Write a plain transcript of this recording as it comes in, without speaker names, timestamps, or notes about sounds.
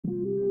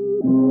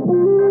Now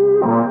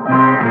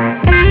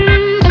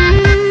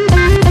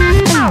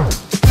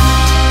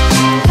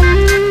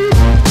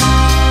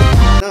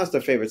it's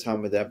the favorite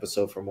time of the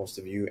episode for most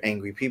of you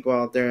angry people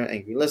out there,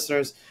 angry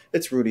listeners.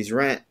 It's Rudy's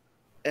Rant,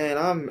 and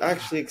I'm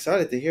actually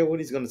excited to hear what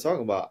he's going to talk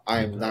about.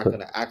 I am not going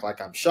to act like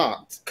I'm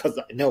shocked because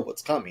I know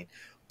what's coming.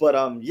 But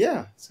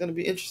yeah, it's going to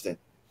be interesting.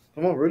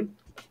 Come on, Rudy.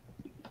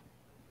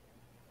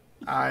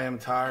 I am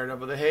tired of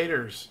the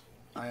haters.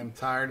 I am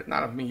tired,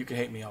 not of me. You can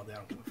hate me all day. I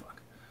don't give a fuck.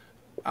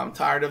 I'm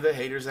tired of the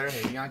haters that are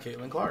hating on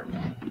Caitlin Clark.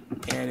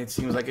 And it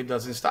seems like it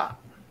doesn't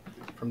stop.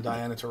 From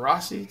Diana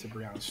Taurasi to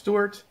Breanna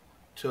Stewart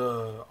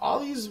to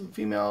all these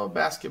female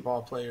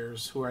basketball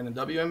players who are in the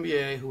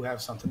WNBA who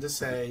have something to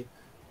say,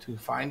 to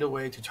find a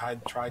way to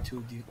try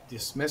to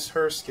dismiss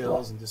her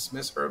skills and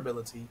dismiss her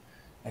ability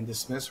and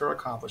dismiss her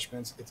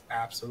accomplishments. It's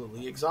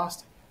absolutely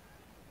exhausting.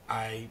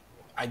 I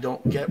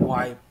don't get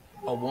why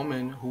a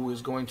woman who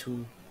is going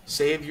to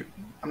save your,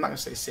 I'm not going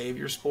to say save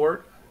your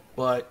sport,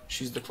 but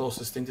she's the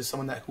closest thing to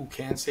someone who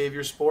can save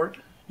your sport.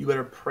 You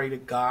better pray to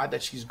God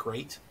that she's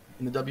great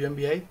in the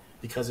WNBA,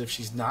 because if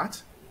she's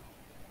not,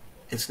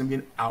 it's going to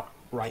be an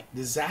outright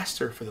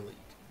disaster for the league.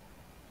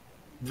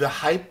 The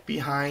hype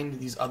behind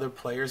these other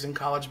players in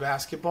college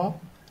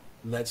basketball,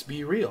 let's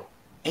be real.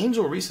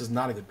 Angel Reese is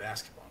not a good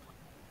basketball player.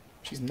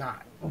 She's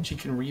not. She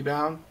can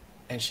rebound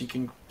and she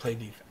can play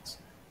defense.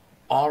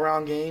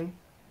 All-around game,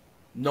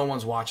 no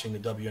one's watching the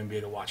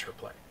WNBA to watch her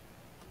play.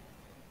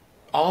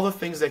 All the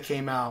things that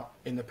came out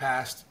in the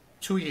past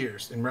 2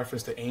 years in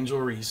reference to Angel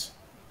Reese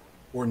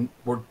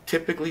were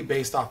typically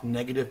based off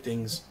negative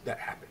things that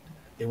happened.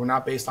 They were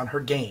not based on her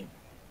game.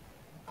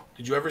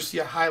 Did you ever see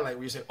a highlight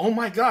where you say, oh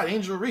my God,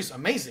 Angel Reese,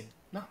 amazing?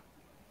 No,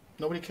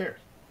 nobody cared.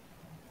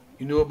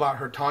 You knew about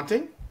her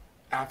taunting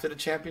after the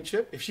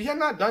championship. If she had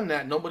not done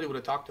that, nobody would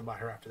have talked about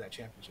her after that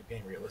championship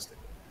game,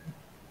 realistically.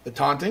 The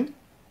taunting,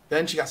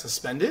 then she got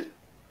suspended.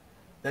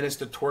 Then it's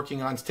the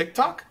twerking on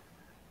TikTok.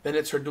 Then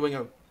it's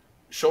her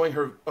showing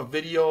her a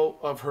video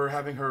of her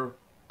having her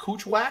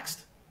cooch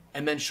waxed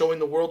and then showing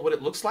the world what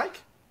it looks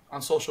like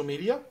on social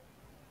media.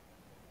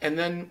 And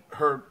then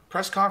her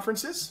press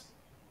conferences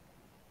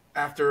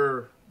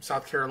after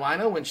South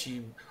Carolina when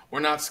we're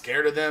not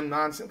scared of them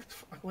nonsense.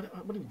 What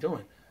are you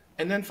doing?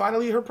 And then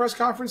finally her press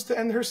conference to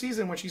end her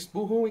season when she's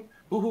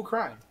boo-hoo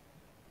crying.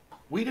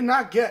 We did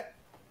not get,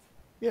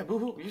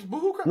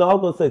 boo-hoo crying. No, I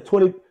was going to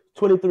say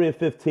 23 and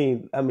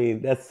 15. I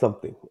mean, that's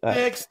something.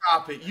 Nick,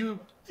 stop it.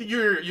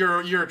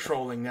 You're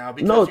trolling now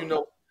because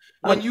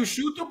when you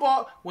shoot the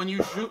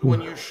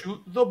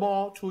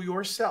ball to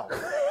yourself,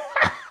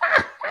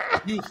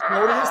 you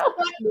throw it against the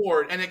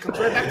backboard and it comes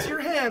right back to your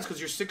hands because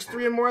you're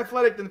 6'3" and more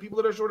athletic than the people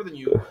that are shorter than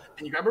you,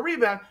 and you grab a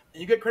rebound and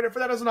you get credit for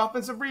that as an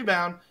offensive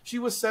rebound. She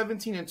was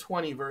 17 and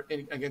 20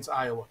 against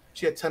Iowa.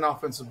 She had 10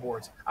 offensive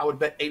boards. I would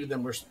bet 8 of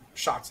them were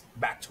shots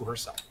back to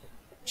herself.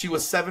 She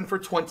was 7 for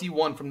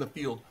 21 from the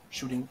field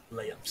shooting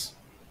layups.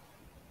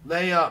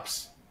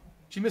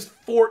 She missed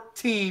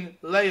 14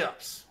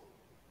 layups.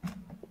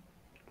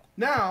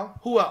 Now,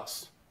 who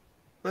else?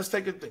 Let's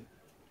take a thing.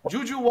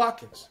 Juju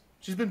Watkins.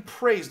 She's been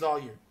praised all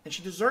year, and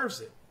she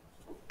deserves it.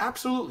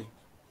 Absolutely.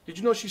 Did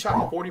you know she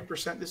shot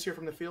 40% this year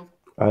from the field?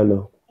 I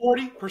know.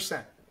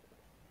 40%.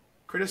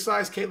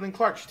 Criticize Caitlin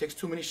Clark. She takes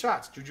too many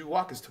shots. Juju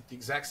Watkins took the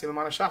exact same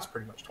amount of shots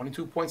pretty much,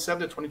 22.7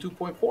 to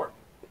 22.4.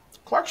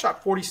 Clark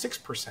shot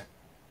 46%.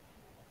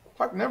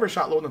 Clark never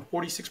shot lower than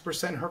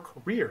 46% in her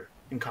career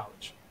in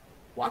college.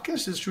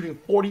 Watkins is shooting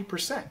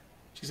 40%.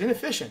 She's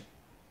inefficient.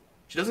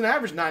 She doesn't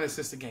average 9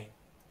 assists a game.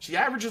 She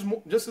averages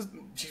more,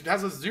 she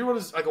has a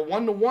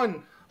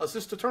 1-to-1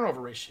 assist to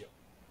turnover ratio.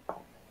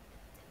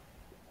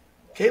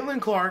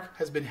 Caitlin Clark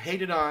has been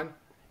hated on,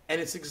 and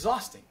it's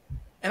exhausting.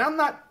 And I'm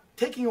not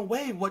taking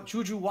away what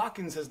Juju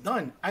Watkins has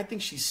done. I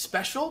think she's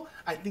special.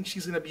 I think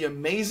she's going to be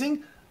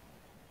amazing.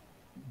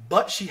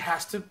 But she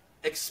has to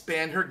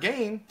expand her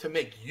game to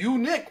make you,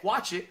 Nick,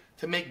 watch it,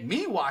 to make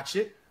me watch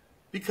it,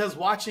 because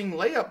watching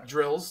layup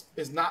drills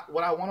is not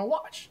what I want to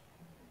watch.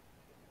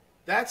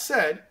 That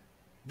said,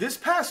 this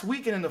past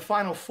weekend in the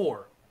Final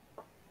Four,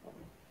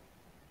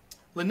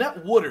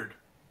 Lynette Woodard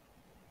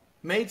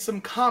made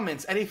some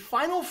comments at a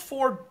Final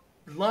Four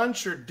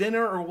lunch or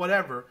dinner or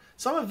whatever,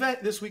 some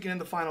event this weekend in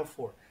the Final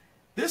Four.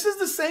 This is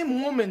the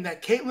same woman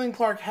that Caitlin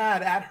Clark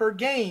had at her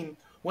game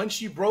when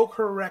she broke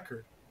her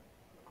record.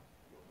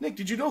 Nick,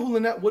 did you know who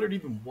Lynette Woodard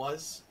even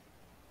was?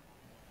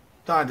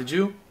 Don, did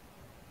you?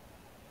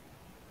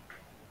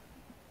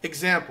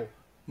 Example.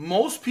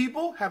 Most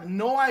people have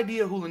no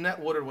idea who Lynette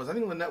Woodard was. I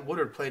think Lynette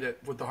Woodard played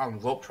with the Harlem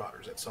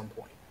Globetrotters at some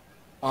point.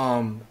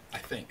 I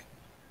think.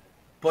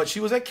 But she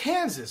was at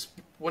Kansas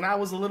when I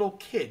was a little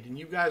kid, and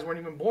you guys weren't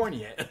even born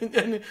yet.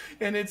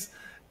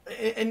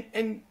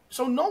 and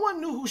so no one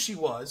knew who she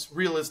was,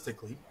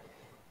 realistically.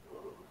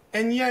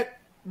 And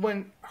yet,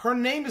 when her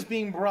name is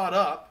being brought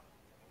up,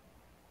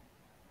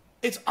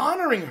 it's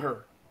honoring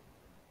her.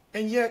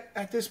 And yet,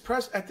 at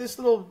this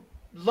little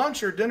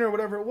lunch or dinner or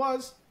whatever it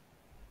was,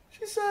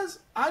 she says,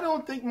 I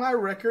don't think my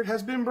record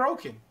has been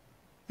broken,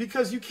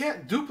 because you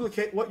can't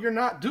duplicate what you're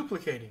not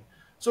duplicating.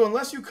 So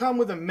unless you come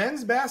with a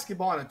men's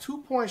basketball and a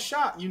 2-point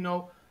shot, you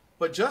know,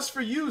 but just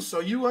for you, so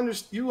you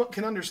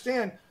can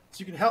understand, so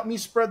you can help me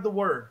spread the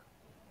word.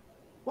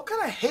 What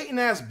kind of hating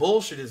ass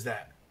bullshit is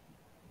that?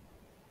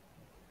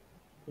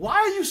 Why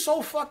are you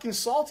so fucking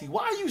salty?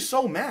 Why are you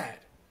so mad?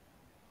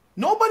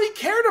 Nobody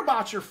cared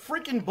about your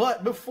freaking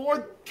butt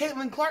before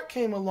Caitlin Clark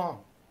came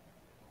along.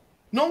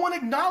 No one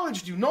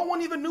acknowledged you. No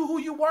one even knew who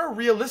you were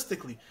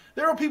realistically.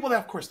 There are people that,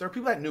 of course, there are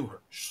people that knew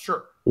her.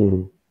 Sure.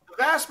 Mm-hmm. The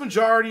vast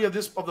majority of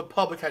the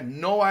public had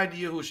no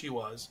idea who she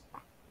was.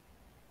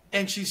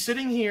 And she's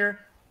sitting here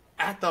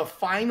at the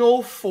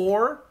Final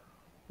Four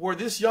where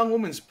this young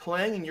woman's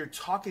playing and you're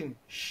talking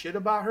shit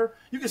about her.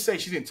 You could say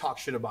she didn't talk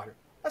shit about her.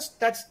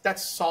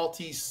 That's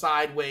salty,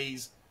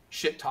 sideways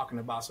shit talking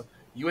about something.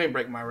 You ain't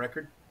break my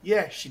record.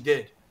 Yeah, she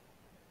did.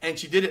 And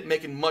she did it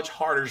making much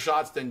harder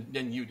shots than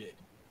you did.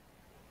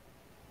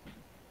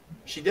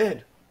 She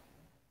did.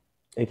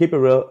 And keep it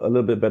real, a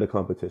little bit better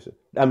competition.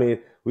 I mean,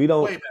 we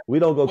don't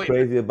go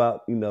crazy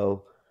about, you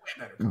know,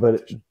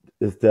 but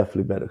it's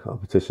definitely better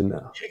competition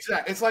now.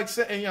 Exactly. It's like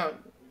saying, you know,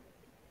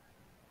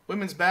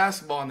 women's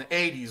basketball in the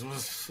 80s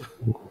was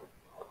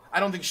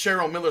I don't think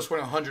Cheryl Miller's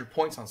scoring 100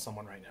 points on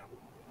someone right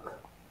now.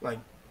 Like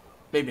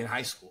maybe in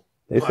high school.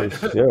 They said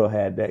Cheryl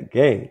had that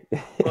game.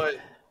 But,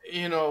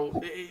 you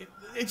know,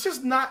 it's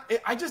just not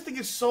I just think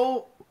it's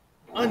so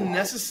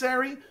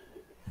unnecessary.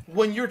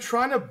 When you're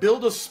trying to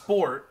build a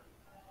sport,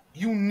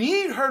 you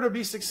need her to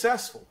be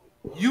successful.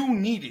 You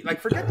need it.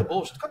 Like, forget the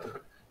bullshit.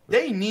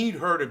 They need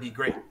her to be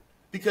great.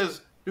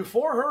 Because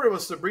before her, it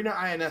was Sabrina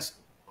Ionescu.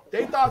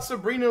 They thought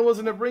Sabrina was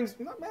in the rings.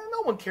 Man,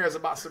 no one cares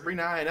about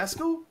Sabrina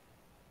Ionescu.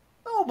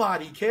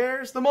 Nobody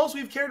cares. The most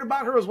we've cared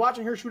about her is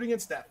watching her shoot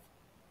against Steph.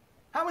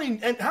 How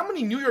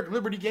many New York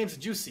Liberty games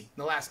did you see in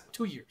the last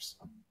 2 years?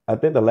 I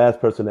think the last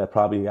person that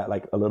probably got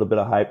like a little bit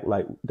of hype,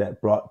 like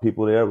that brought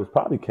people there, was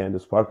probably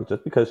Candace Parker,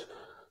 just because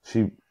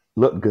she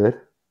looked good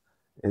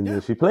and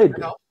then she played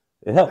good.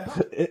 It helped.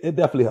 It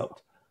definitely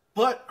helped.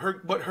 But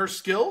her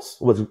skills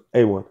was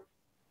A1.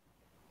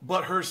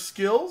 But her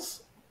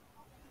skills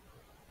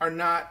are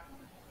not.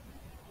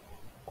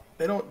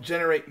 They don't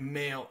generate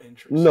male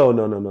interest. No.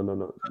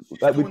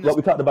 Like what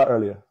we talked about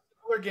earlier.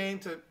 Similar game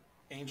to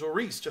Angel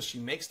Reese, just she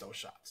makes those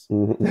shots.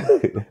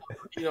 Mm-hmm.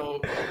 You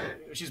know,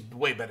 she's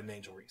way better than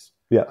Angel Reese.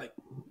 Yeah, like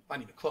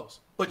not even close.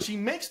 But she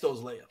makes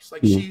those layups.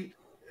 Like mm-hmm.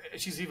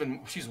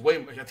 she's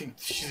way. I think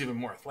she's even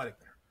more athletic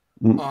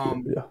than her.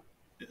 Yeah.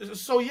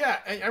 So yeah,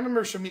 I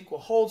remember Shamiqua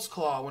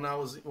Holtzclaw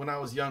when I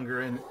was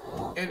younger, and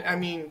I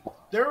mean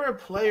there were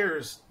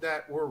players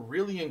that were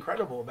really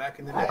incredible back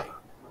in the day,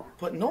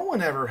 but no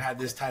one ever had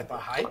this type of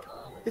hype.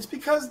 It's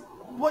because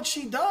what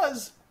she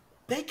does,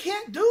 they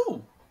can't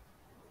do.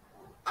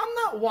 I'm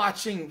not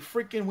watching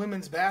freaking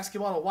women's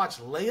basketball to watch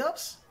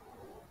layups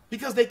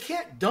because they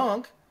can't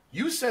dunk.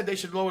 You said they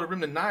should lower the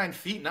rim to 9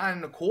 feet,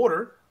 9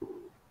 1/4. I'm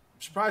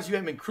surprised you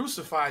haven't been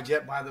crucified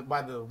yet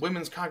by the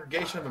Women's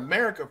Congregation of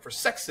America for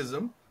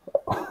sexism.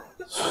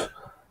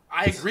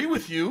 I agree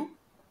with you.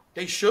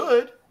 They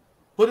should.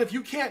 But if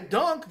you can't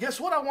dunk, guess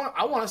what?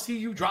 I want to see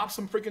you drop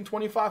some freaking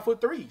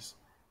 25-foot threes.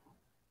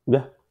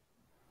 Yeah.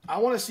 I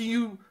want to see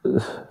you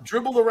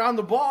dribble around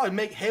the ball and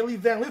make Haley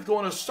Van Lith go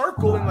in a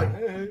circle and like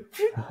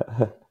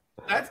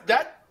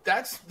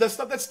that's the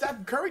stuff that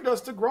Steph Curry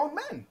does to grown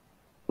men.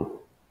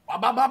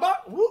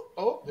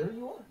 Oh, there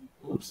you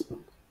are. Oops.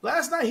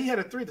 Last night he had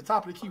a three at the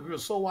top of the key. He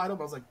was so wide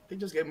open. I was like, they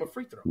just gave him a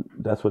free throw.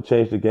 That's what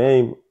changed the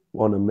game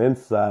on the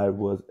men's side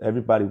was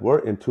everybody were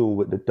in tune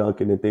with the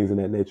dunking and things of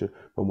that nature.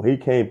 But when he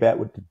came back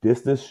with the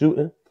distance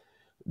shooting,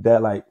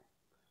 that like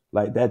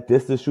that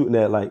distance shooting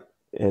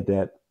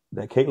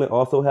that Caitlin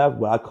also have,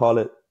 what I call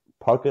it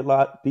parking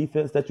lot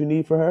defense that you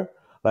need for her.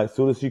 Like as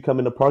soon as she come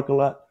in the parking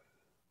lot,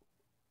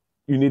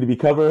 you need to be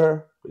covering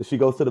her. If she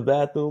goes to the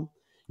bathroom,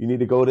 you need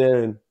to go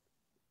there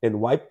and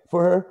wipe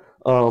for her.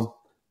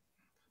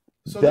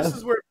 So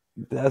that's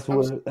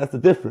the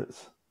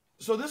difference.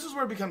 So this is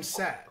where it becomes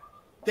sad.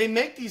 They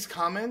make these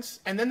comments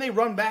and then they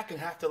run back and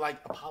have to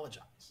like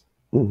apologize,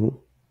 mm-hmm.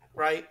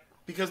 right?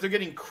 Because they're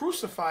getting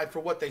crucified for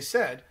what they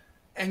said.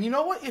 And you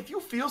know what? If you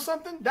feel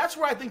something, that's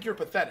where I think you're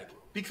pathetic.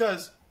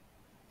 Because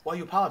why are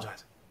you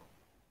apologizing?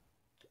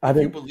 I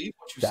think you believe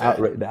what you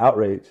said. The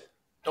outrage.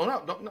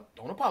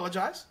 Don't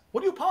apologize.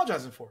 What are you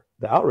apologizing for?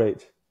 The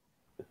outrage.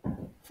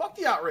 Fuck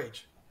the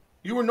outrage.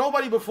 You were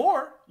nobody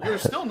before. You're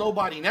still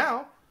nobody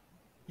now.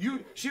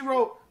 She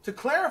wrote, to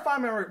clarify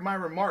my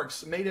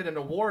remarks made at an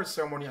awards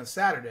ceremony on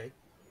Saturday,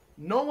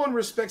 no one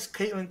respects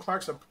Caitlin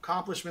Clark's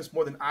accomplishments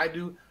more than I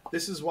do.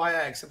 This is why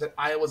I accepted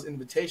Iowa's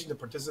invitation to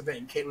participate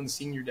in Caitlin's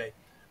senior day.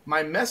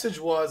 My message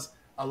was,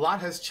 a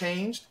lot has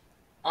changed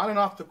on and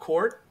off the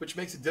court, which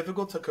makes it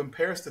difficult to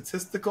compare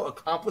statistical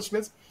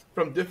accomplishments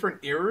from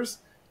different eras.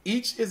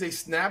 Each is a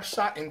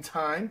snapshot in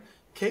time.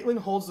 Caitlin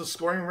holds the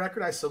scoring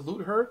record. I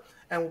salute her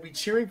and will be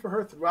cheering for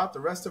her throughout the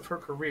rest of her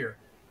career.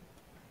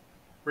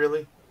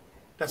 Really?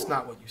 That's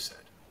not what you said.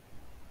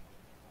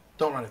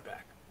 Don't run it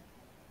back.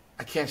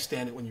 I can't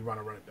stand it when you run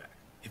it back.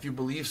 If you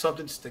believe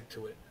something, stick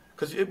to it.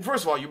 Because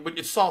first of all,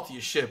 it's salty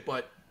as shit,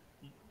 but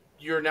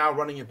you're now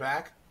running it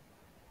back.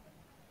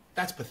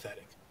 That's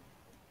pathetic.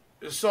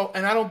 So,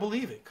 and I don't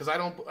believe it because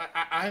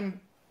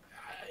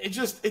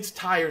it's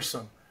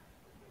tiresome.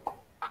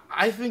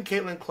 I think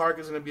Caitlin Clark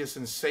is going to be a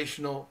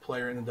sensational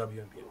player in the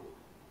WNBA.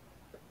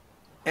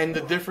 And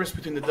the difference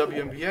between the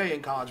WNBA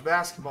and college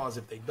basketball is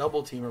if they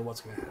double team her,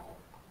 what's going to happen?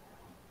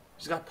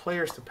 She's got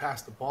players to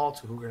pass the ball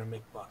to who are going to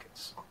make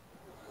buckets.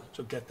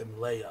 She'll get them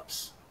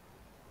layups.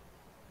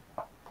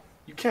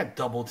 You can't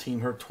double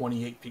team her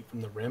 28 feet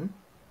from the rim.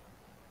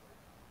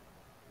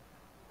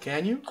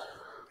 Can you?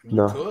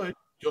 No. You could.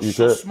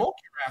 She'll smoke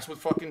your ass with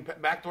fucking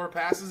backdoor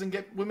passes and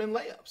get women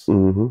layups.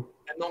 Mm-hmm.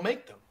 And they'll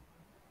make them.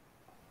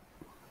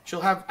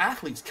 She'll have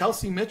athletes.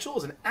 Kelsey Mitchell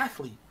is an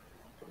athlete.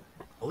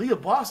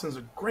 Aaliyah Boston's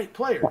a great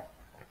player.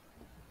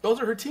 Those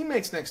are her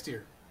teammates next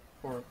year.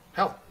 Or,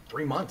 hell,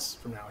 3 months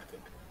from now, I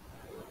think.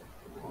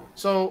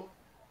 So,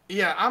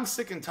 yeah, I'm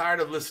sick and tired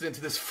of listening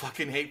to this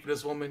fucking hate for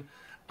this woman.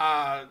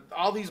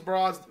 All these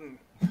broads,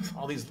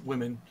 all these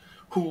women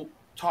who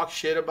talk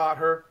shit about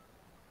her,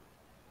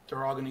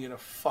 they're all going to get a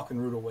fucking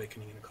rude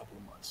awakening in a couple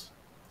of months.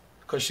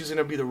 Because she's going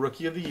to be the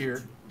rookie of the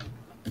year.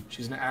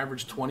 She's going to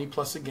average 20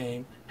 plus a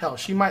game. Hell,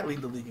 she might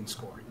lead the league in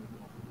scoring.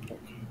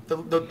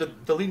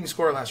 The leading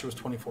scorer last year was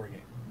 24 a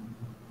game.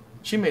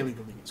 She may lead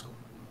the league in scoring.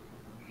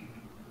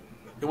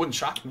 It wouldn't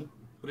shock me.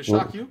 Would it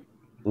shock you?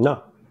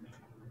 No.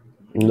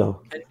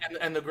 No.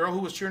 And the girl who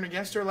was cheering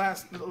against her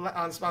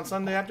on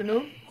Sunday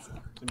afternoon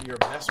to be her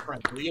best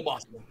friend, Leah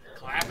Boston,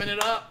 clapping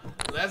it up.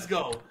 Let's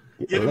go.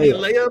 Giving me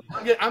layups.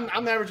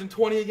 I'm averaging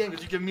 20 a game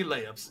because you're giving me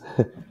layups.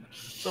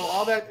 So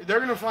all that, they're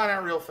going to find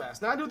out real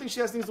fast. Now, I do think she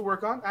has things to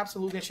work on.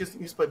 Absolutely. She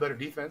needs to play better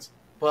defense.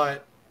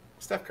 But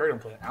Steph Curry don't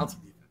play an ounce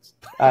of defense.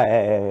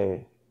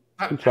 Hey.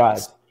 He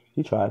tries.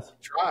 He tries.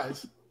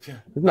 Yeah.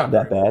 He's not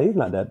that bad. He's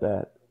not that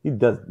bad. He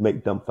does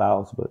make dumb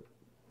fouls, but.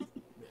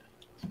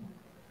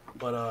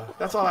 But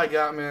that's all I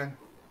got, man.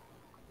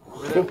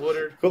 Lynette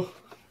Woodard. Cool.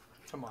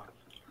 Come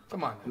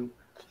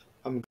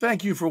on.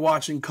 Thank you for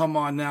watching Come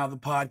On Now, the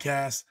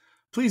podcast.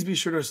 Please be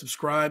sure to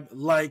subscribe,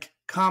 like,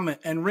 comment,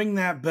 and ring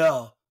that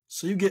bell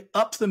so you get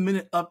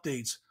up-to-the-minute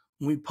updates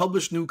when we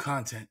publish new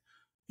content.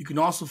 You can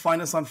also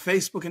find us on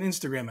Facebook and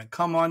Instagram at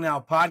Come On Now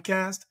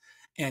Podcast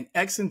and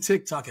X and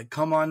TikTok at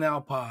Come On Now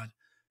Pod.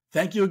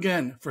 Thank you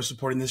again for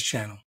supporting this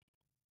channel.